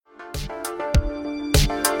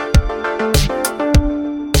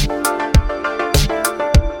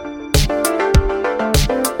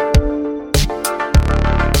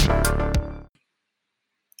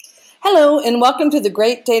and welcome to the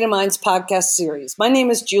Great Data Minds podcast series. My name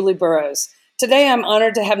is Julie Burrows. Today, I'm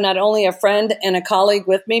honored to have not only a friend and a colleague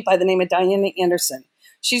with me by the name of Diana Anderson.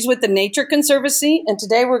 She's with the Nature Conservancy, and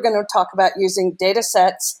today we're going to talk about using data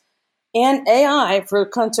sets and AI for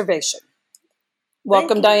conservation.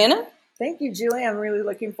 Welcome, Diana. Thank you, Julie. I'm really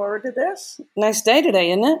looking forward to this. Nice day today,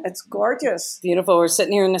 isn't it? It's gorgeous. Beautiful. We're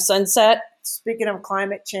sitting here in the sunset. Speaking of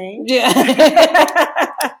climate change. Yeah.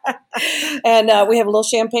 And we have a little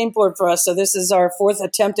champagne poured for us. So this is our fourth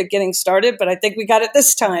attempt at getting started, but I think we got it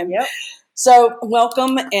this time. Yep. So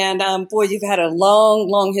welcome. And boy, you've had a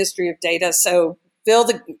long history of data. So fill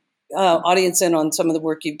the audience in on some of the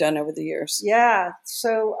work you've done over the years. Yeah.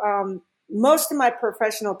 So most of my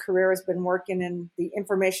professional career has been working in the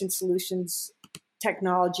information solutions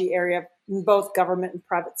technology area in both government and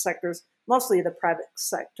private sectors, mostly the private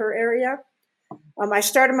sector area. I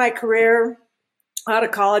started my career out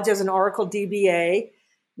of college as an Oracle DBA,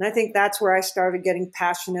 and I think that's where I started getting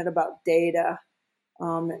passionate about data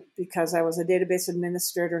because I was a database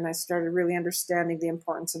administrator and I started really understanding the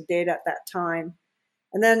importance of data at that time.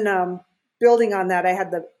 And then building on that, I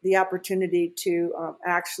had the opportunity to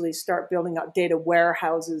actually start building out data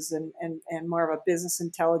warehouses and more of a business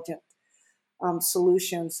intelligence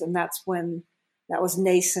solutions, and that's when that was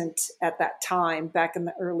nascent at that time, back in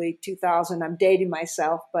the early 2000s. I'm dating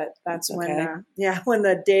myself, but that's okay. when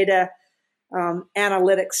the data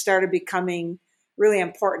analytics started becoming really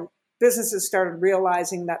important. Businesses started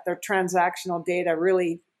realizing that their transactional data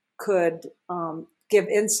really could give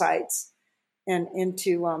insights and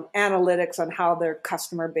into analytics on how their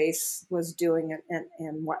customer base was doing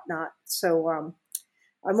and whatnot. So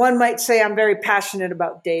one might say I'm very passionate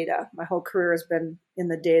about data. My whole career has been in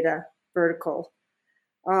the data vertical.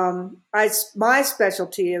 My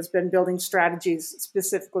specialty has been building strategies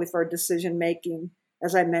specifically for decision making,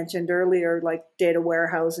 as I mentioned earlier, like data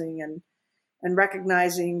warehousing and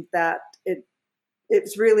recognizing that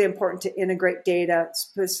it's really important to integrate data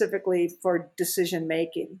specifically for decision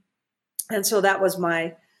making. And so that was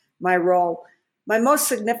my role. My most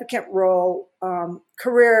significant role,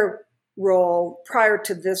 career role prior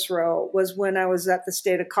to this role, was when I was at the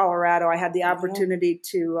state of Colorado. I had the opportunity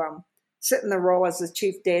to sit in the role as the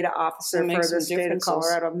chief data officer for the state of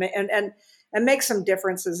Colorado and make some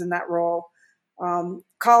differences in that role.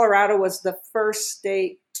 Colorado was the first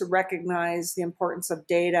state to recognize the importance of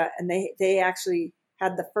data, and they actually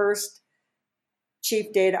had the first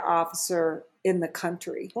chief data officer in the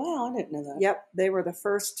country. Wow, I didn't know that. Yep, they were the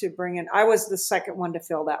first to bring in. I was the second one to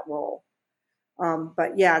fill that role.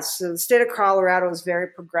 But yeah, so the state of Colorado is very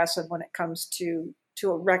progressive when it comes to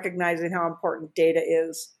recognizing how important data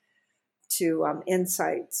is to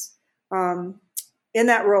insights. In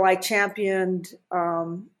that role, I championed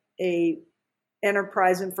a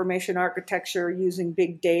enterprise information architecture using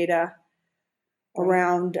big data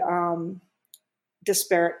around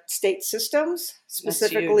disparate state systems,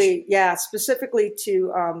 specifically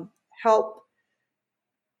to help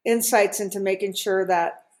insights into making sure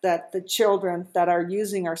that the children that are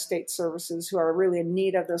using our state services, who are really in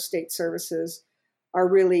need of those state services, are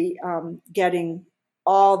really getting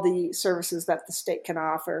all the services that the state can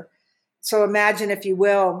offer. So imagine, if you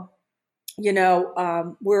will,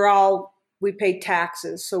 we pay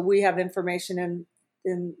taxes, so we have information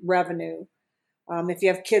in revenue. If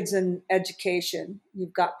you have kids in education,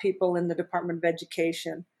 you've got people in the Department of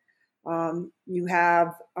Education. You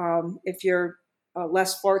have, if you're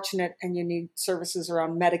less fortunate and you need services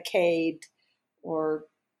around Medicaid or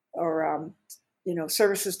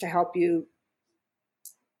services to help you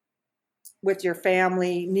with your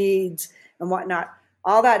family needs and whatnot,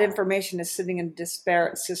 all that information is sitting in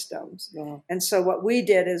disparate systems. Yeah. And so what we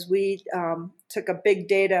did is we took a big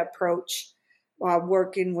data approach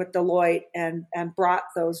working with Deloitte and brought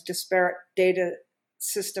those disparate data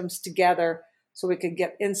systems together so we could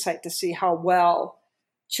get insight to see how well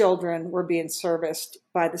children were being serviced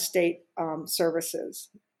by the state services.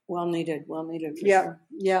 Well needed.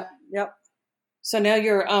 Yep. So now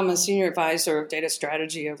you're a senior advisor of data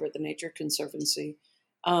strategy over at the Nature Conservancy.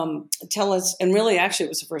 Tell us, and really actually it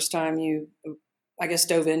was the first time you, I guess,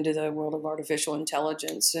 dove into the world of artificial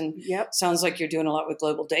intelligence. And sounds like you're doing a lot with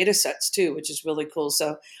global data sets too, which is really cool.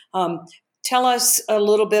 So tell us a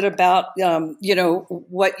little bit about,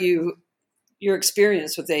 what your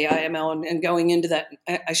experience with AI, ML, and going into that.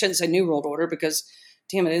 I shouldn't say New World Order because,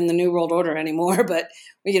 damn it, in the New World Order anymore. But,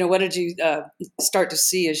 what did you start to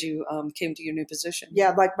see as you came to your new position?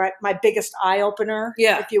 Yeah, like my biggest eye-opener,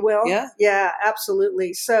 if you will. Yeah,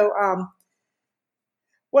 absolutely. So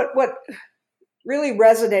what really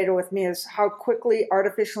resonated with me is how quickly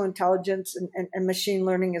artificial intelligence and machine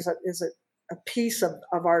learning is a piece of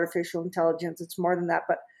artificial intelligence. It's more than that,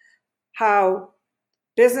 but how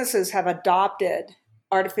businesses have adopted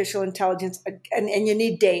artificial intelligence, and you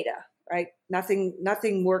need data, right?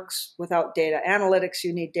 Nothing works without data. Analytics,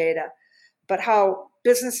 you need data, but how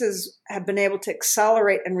businesses have been able to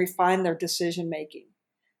accelerate and refine their decision making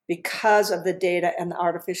because of the data and the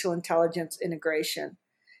artificial intelligence integration.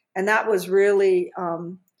 And that was really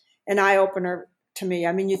an eye opener to me.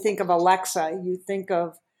 I mean, you think of Alexa, you think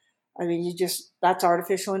of, that's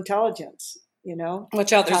artificial intelligence.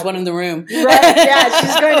 Watch out, there's one in the room. Right?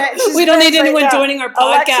 Yeah, we don't need anyone joining our podcast.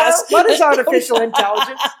 Alexa, what is artificial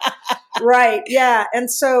intelligence? Right? Yeah,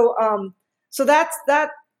 and so that's that.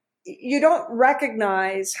 You don't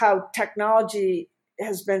recognize how technology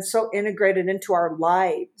has been so integrated into our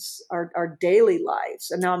lives, our daily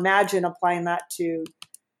lives, and now imagine applying that to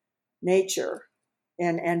nature,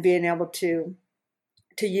 and being able to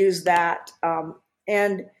use that,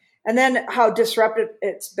 and then how disruptive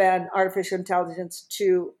it's been, artificial intelligence,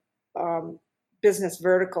 to business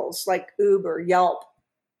verticals like Uber, Yelp,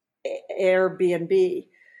 Airbnb.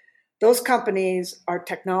 Those companies are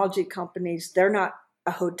technology companies. They're not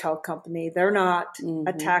a hotel company. They're not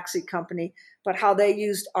a taxi company, but how they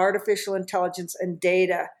used artificial intelligence and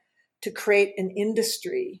data to create an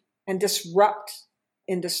industry and disrupt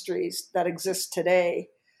industries that exist today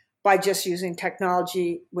by just using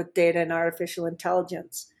technology with data and artificial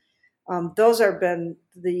intelligence. Those have been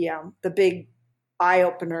the big eye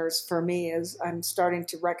openers for me. As I'm starting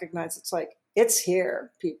to recognize, it's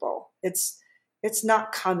here, people. It's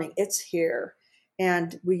not coming. It's here,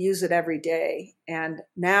 and we use it every day. And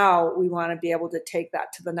now we want to be able to take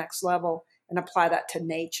that to the next level and apply that to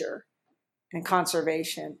nature and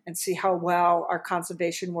conservation, and see how well our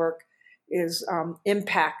conservation work is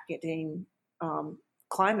impacting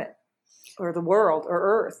climate, or the world, or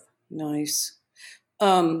Earth. Nice.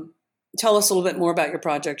 Tell us a little bit more about your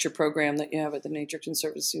project, your program that you have at the Nature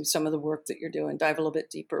Conservancy, some of the work that you're doing. Dive a little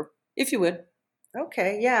bit deeper, if you would.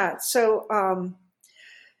 Okay, yeah. So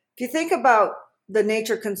if you think about the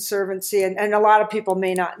Nature Conservancy, and a lot of people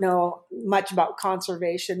may not know much about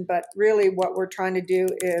conservation, but really what we're trying to do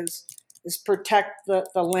is protect the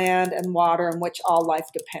land and water in which all life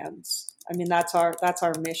depends. I mean, that's our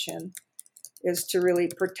mission, is to really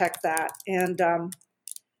protect that. And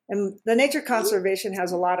the Nature Conservation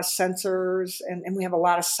has a lot of sensors, and we have a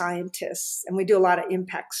lot of scientists, and we do a lot of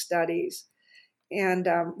impact studies. And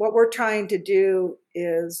what we're trying to do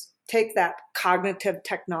is take that cognitive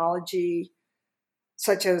technology,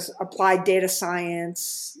 such as applied data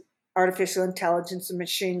science, artificial intelligence, and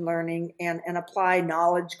machine learning, and apply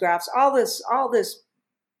knowledge graphs, I'm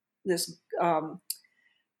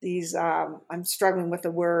struggling with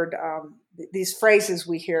the word, these phrases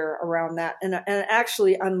we hear around that, and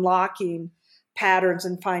actually unlocking patterns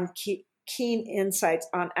and find keen insights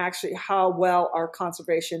on actually how well our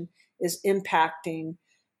conservation is impacting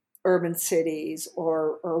urban cities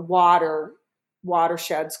or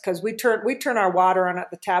watersheds, because we turn our water on at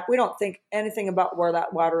the tap. We don't think anything about where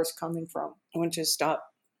that water is coming from. I want you to stop.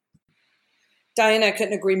 Diana, I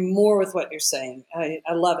couldn't agree more with what you're saying. I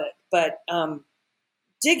love it. But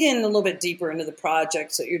dig in a little bit deeper into the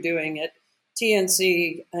projects that you're doing at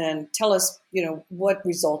TNC, and tell us, what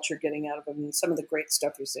results you're getting out of them and some of the great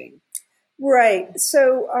stuff you're seeing. Right.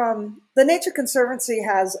 So the Nature Conservancy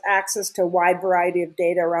has access to a wide variety of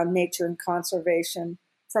data around nature and conservation,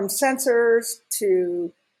 from sensors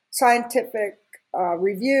to scientific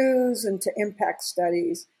reviews and to impact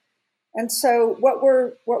studies. And so what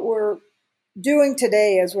we're doing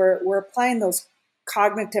today is we're applying those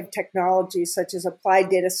cognitive technologies, such as applied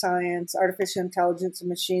data science, artificial intelligence, and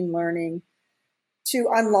machine learning, to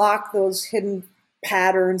unlock those hidden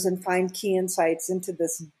patterns and find key insights into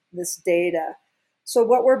this data. So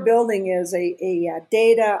what we're building is a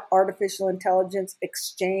data artificial intelligence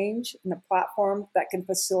exchange and a platform that can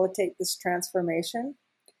facilitate this transformation.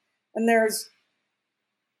 And there's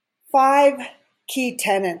 5 key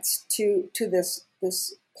tenets to this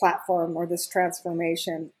platform, or this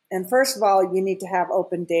transformation. And first of all, you need to have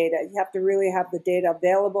open data. You have to really have the data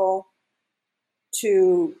available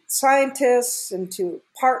to scientists and to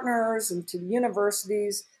partners and to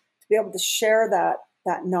universities to be able to share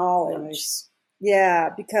that knowledge. Nice. Yeah,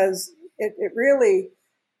 because it really,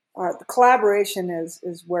 the collaboration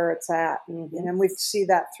is where it's at. Mm-hmm. And we see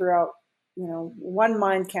that throughout. One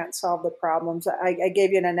mind can't solve the problems. I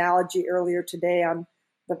gave you an analogy earlier today on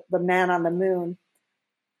the man on the moon.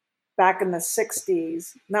 Back in the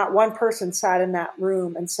 60s, not one person sat in that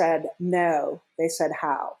room and said no. They said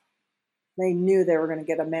how. They knew they were going to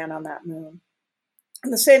get a man on that moon.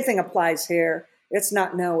 And the same thing applies here. It's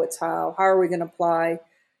not no, it's how. How are we going to apply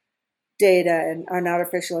data and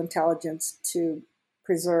artificial intelligence to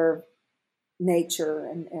preserve nature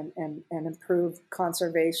and improve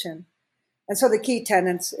conservation. And so the key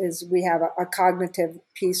tenets is we have a cognitive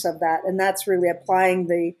piece of that, and that's really applying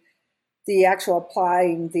the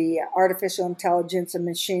artificial intelligence and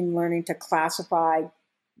machine learning to classify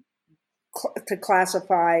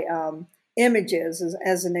images.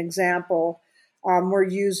 As an example, we're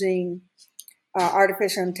using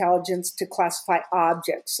artificial intelligence to classify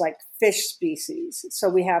objects like fish species. So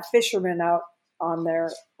we have fishermen out on their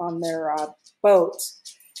boats,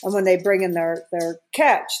 and when they bring in their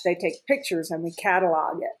catch, they take pictures and we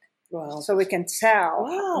catalog it. Wow. So we can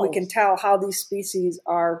tell how these species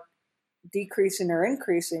are decreasing or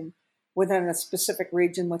increasing within a specific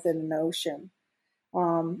region within an ocean.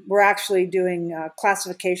 We're actually doing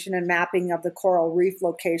classification and mapping of the coral reef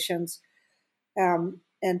locations, and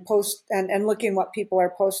looking what people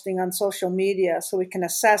are posting on social media, so we can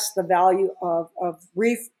assess the value of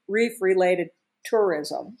reef related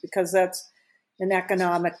tourism, because that's an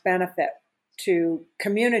economic benefit to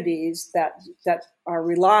communities that are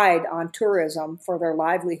relied on tourism for their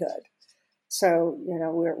livelihood. So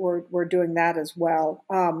we're doing that as well.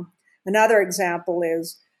 Another example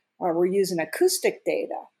is we're using acoustic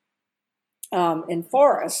data in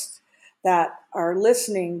forests that are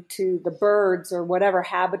listening to the birds or whatever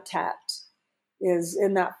habitat is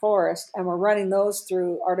in that forest, and we're running those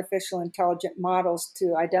through artificial intelligent models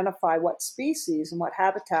to identify what species and what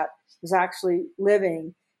habitat is actually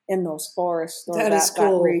living in those forests or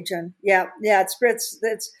that region. Yeah,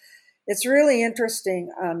 it's really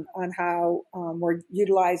interesting on how we're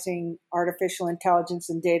utilizing artificial intelligence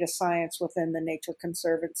and data science within the Nature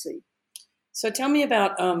Conservancy. So tell me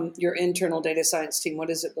about your internal data science team. What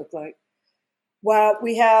does it look like? Well,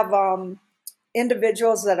 we have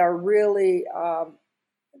individuals that are really,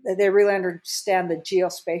 they really understand the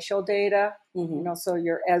geospatial data, so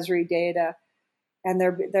your Esri data, and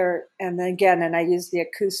and I use the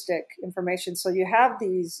acoustic information. So you have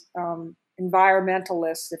these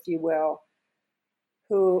environmentalists, if you will,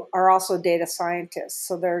 who are also data scientists.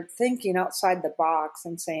 So they're thinking outside the box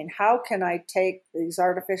and saying, how can I take these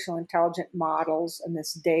artificial intelligent models and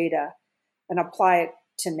this data and apply it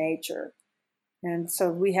to nature? And so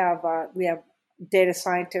we have data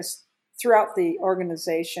scientists throughout the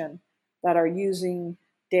organization that are using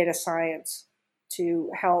data science to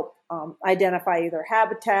help identify either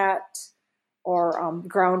habitat or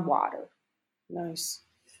groundwater. Nice.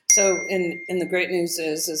 So, and the great news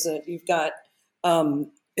is that you've got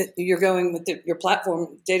you're going with your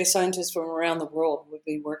platform. Data scientists from around the world would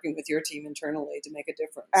be working with your team internally to make a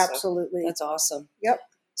difference. Absolutely, so that's awesome. Yep.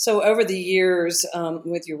 So, over the years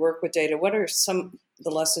with your work with data, what are some of the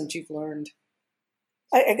lessons you've learned?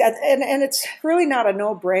 And it's really not a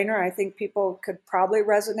no-brainer. I think people could probably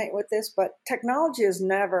resonate with this, but technology is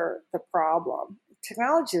never the problem.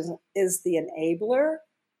 Technology is the enabler.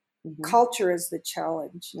 Mm-hmm. Culture is the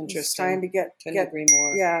challenge. Interesting. It's trying to Couldn't agree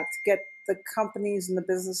more. Yeah, to get the companies and the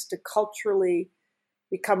business to culturally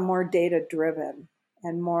become more data-driven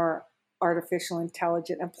and more artificial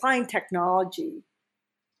intelligent, applying technology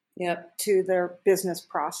to their business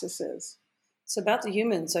processes. It's about the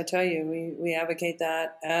humans, I tell you. We advocate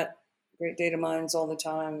that at Great Data Minds all the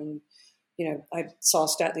time. And, I saw a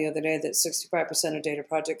stat the other day that 65% of data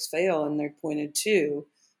projects fail, and they're pointed to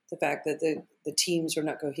the fact that the teams are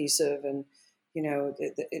not cohesive, and,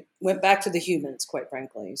 it went back to the humans, quite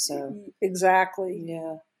frankly. So exactly.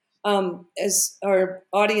 Yeah. As our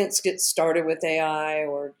audience gets started with AI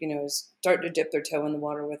or, start to dip their toe in the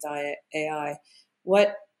water with AI,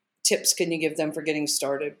 what tips can you give them for getting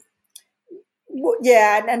started? Well,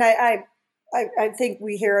 yeah, and I think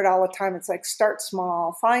we hear it all the time. It's like, start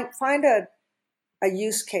small. Find a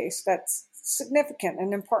use case that's significant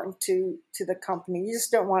and important to the company. You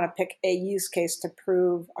just don't want to pick a use case to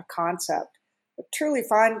prove a concept, but truly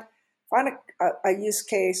find a use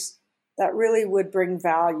case that really would bring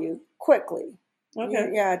value quickly.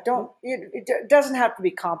 Okay. Yeah, it doesn't have to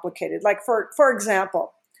be complicated. Like for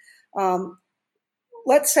example,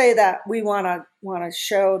 let's say that we want to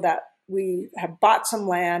show that we have bought some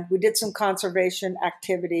land, we did some conservation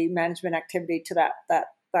activity, management activity to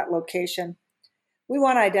that location. We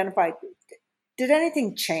want to identify, did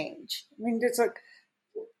anything change? I mean, it's like,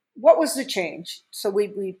 what was the change? So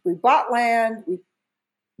we bought land,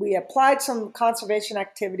 we applied some conservation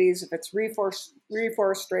activities, if it's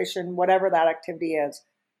reforestation, whatever that activity is.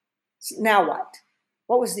 Now what?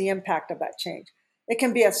 What was the impact of that change? It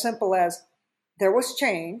can be as simple as, there was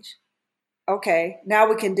change. Okay, now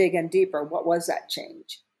we can dig in deeper. What was that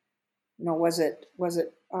change? Was it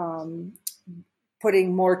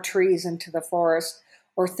putting more trees into the forest?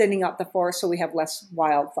 or thinning out the forest so we have less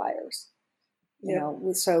wildfires. You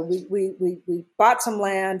know, so we bought some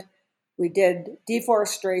land, we did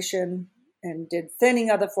deforestation and did thinning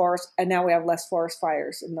of the forest, and now we have less forest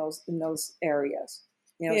fires in those areas.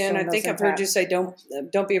 You know, and I think I've heard you say don't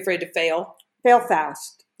be afraid to fail. Fail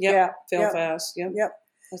fast. Fail fast. Yep.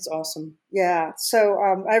 That's awesome. Yeah. So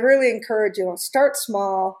I really encourage you, start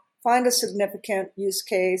small, find a significant use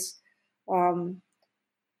case.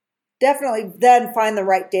 Definitely then find the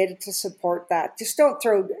right data to support that. Just don't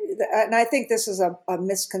throw, and I think this is a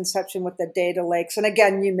misconception with the data lakes. And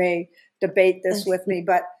again, you may debate this with me,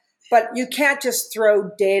 but you can't just throw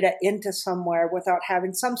data into somewhere without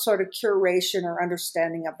having some sort of curation or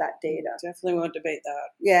understanding of that data. Definitely won't debate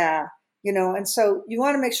that. Yeah. You know, and so you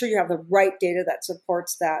want to make sure you have the right data that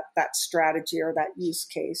supports that strategy or that use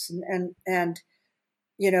case. And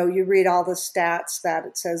you know, you read all the stats that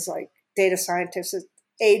it says like data scientists,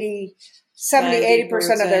 80%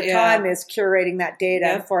 of their time is curating that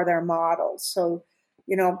data for their models. So,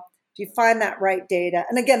 you know, if you find that right data,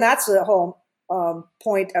 and again, that's the whole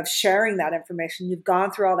point of sharing that information. You've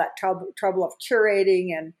gone through all that trouble of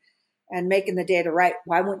curating and making the data right.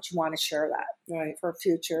 Why wouldn't you want to share that for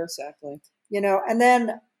future? Exactly. You know, and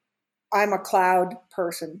then I'm a cloud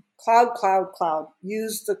person. Cloud.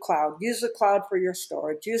 Use the cloud. Use the cloud for your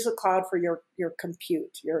storage. Use the cloud for your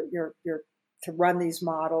compute, your to run these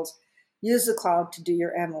models. Use the cloud to do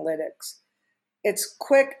your analytics. It's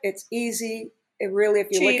quick. It's easy. It really, if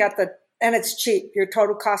you cheap. look at and it's cheap. Your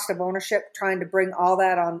total cost of ownership, trying to bring all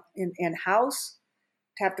that on in-house,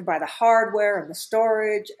 to have to buy the hardware and the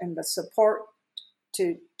storage and the support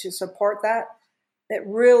to support that, it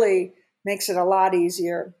really makes it a lot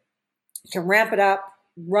easier. You can ramp it up,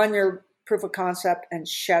 run your proof of concept, and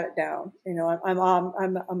shut it down. You know,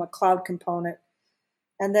 I'm a cloud component,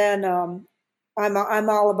 and then I'm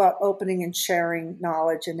all about opening and sharing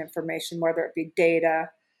knowledge and information, whether it be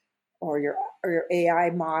data or your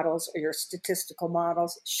AI models or your statistical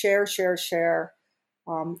models. Share.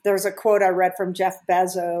 There's a quote I read from Jeff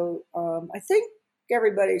Bezos. I think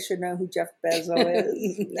everybody should know who Jeff Bezos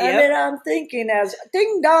is. I mean, I'm thinking as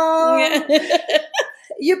ding dong.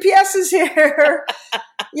 UPS is here.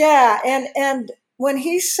 Yeah, and when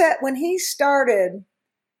he started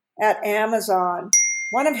at Amazon,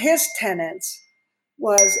 one of his tenets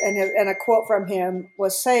was, and a quote from him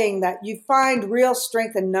was saying that you find real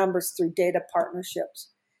strength in numbers through data partnerships.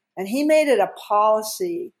 And he made it a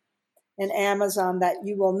policy in Amazon that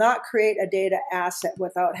you will not create a data asset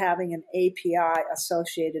without having an API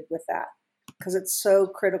associated with that, because it's so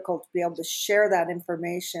critical to be able to share that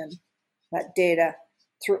information, that data,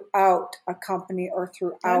 throughout a company or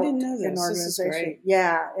throughout an organization.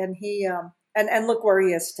 Yeah, and he and look where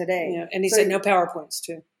he is today. Yeah, and he said no PowerPoints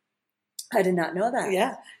too. I did not know that.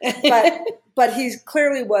 Yeah, but he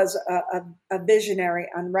clearly was a visionary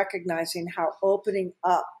on recognizing how opening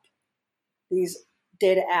up these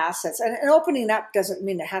data assets, and opening up doesn't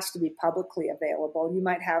mean it has to be publicly available. You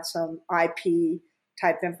might have some IP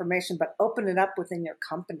type information, but open it up within your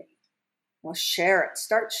company. Well, share it.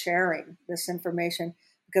 Start sharing this information,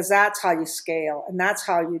 because that's how you scale, and that's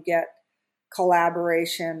how you get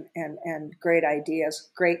collaboration and great ideas.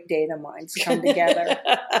 Great data minds come together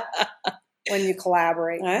when you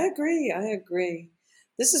collaborate. I agree.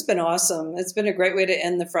 This has been awesome. It's been a great way to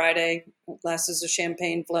end the Friday. Glasses of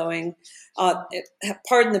champagne flowing.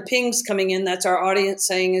 Pardon the pings coming in. That's our audience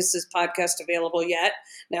saying, is this podcast available yet?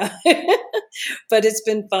 No. But it's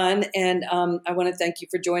been fun. And I want to thank you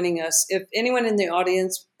for joining us. If anyone in the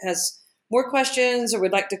audience has more questions or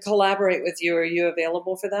would like to collaborate with you, are you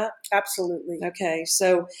available for that? Absolutely. Okay.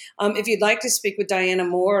 So if you'd like to speak with Diana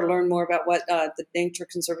more or learn more about what the Nature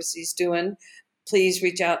Conservancy is doing, please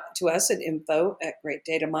reach out to us at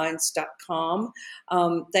info@greatdataminds.com.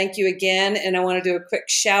 Thank you again. And I want to do a quick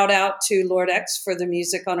shout out to Lord X for the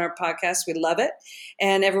music on our podcast. We love it.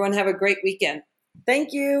 And everyone have a great weekend.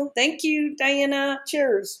 Thank you. Thank you, Diana.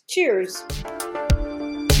 Cheers. Cheers.